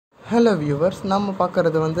Hello viewers, நம்ம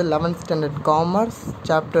பார்க்குறது வந்து 11th standard commerce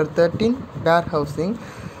chapter 13 warehousing.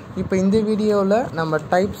 இப்போ இந்த வீடியோவில் நம்ம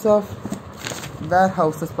types of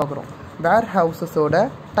warehouses பார்க்குறோம். warehouseஸோட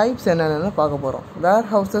types என்னென்னு பார்க்க போகிறோம்.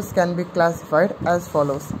 warehouses can be classified as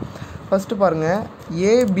follows. First பாருங்கள்,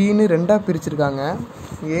 A, Bன்னு ரெண்டாக பிரிச்சிருக்காங்க.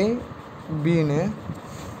 A, Bன்னு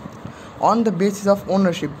on the basis of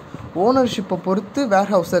ownership. ஓனர்ஷிப்பை பொறுத்து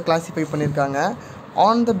வேர்ஹவுஸை கிளாஸிஃபை பண்ணியிருக்காங்க.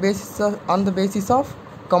 on the basis of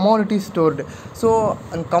commodity stored. So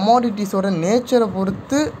கமாடிட்டிஸோட நேச்சரை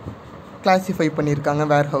பொறுத்து கிளாஸிஃபை பண்ணியிருக்காங்க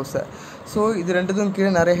வேர்ஹவுஸை. ஸோ இது ரெண்டுத்துக்கும்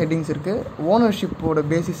கீழே நிறைய ஹெட்டிங்ஸ் இருக்குது. ஓனர்ஷிப்போட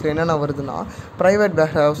பேசிஸில் என்னென்ன வருதுன்னா, private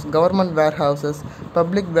warehouse, government warehouses,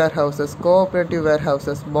 public warehouses, cooperative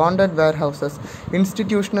warehouses, bonded warehouses,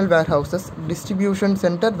 institutional warehouses, distribution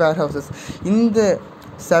centre warehouses. இந்த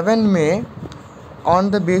 7மே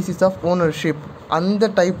on the basis of ownership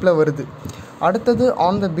அந்த டைப்பில் வருது. அடுத்தது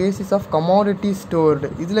on the basis of commodity stored.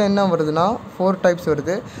 இதில் என்ன வருதுன்னா 4 டைப்ஸ்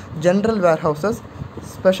வருது. General warehouses,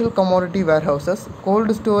 special commodity warehouses,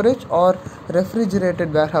 gold storage R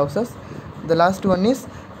refrigerated warehouses. The last one is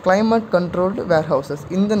climate controlled warehouses.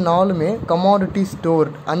 இந்த 4மே கமாடிட்டி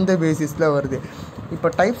ஸ்டோர்டு அந்த பேசிஸில் வருது.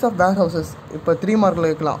 இப்போ டைப்ஸ் ஆஃப் வேர்ஹவுசஸ் இப்போ 3 மார்க்கில்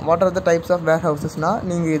இருக்கலாம். What are the types of வேர்ஹவுசஸ்னால்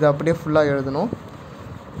நீங்கள் இதை அப்படியே ஃபுல்லாக எழுதணும்.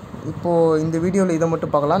 இப்போது இந்த வீடியோவில் இதை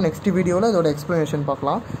மட்டும் பார்க்கலாம். நெக்ஸ்ட் வீடியோவில் இதோட எக்ஸ்ப்ளனேஷன்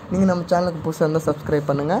பார்க்கலாம். நீங்கள் நம்ம சேனலுக்கு புதுசாக இருந்தால் சப்ஸ்கிரைப்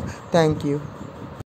பண்ணுங்கள். தேங்க்யூ.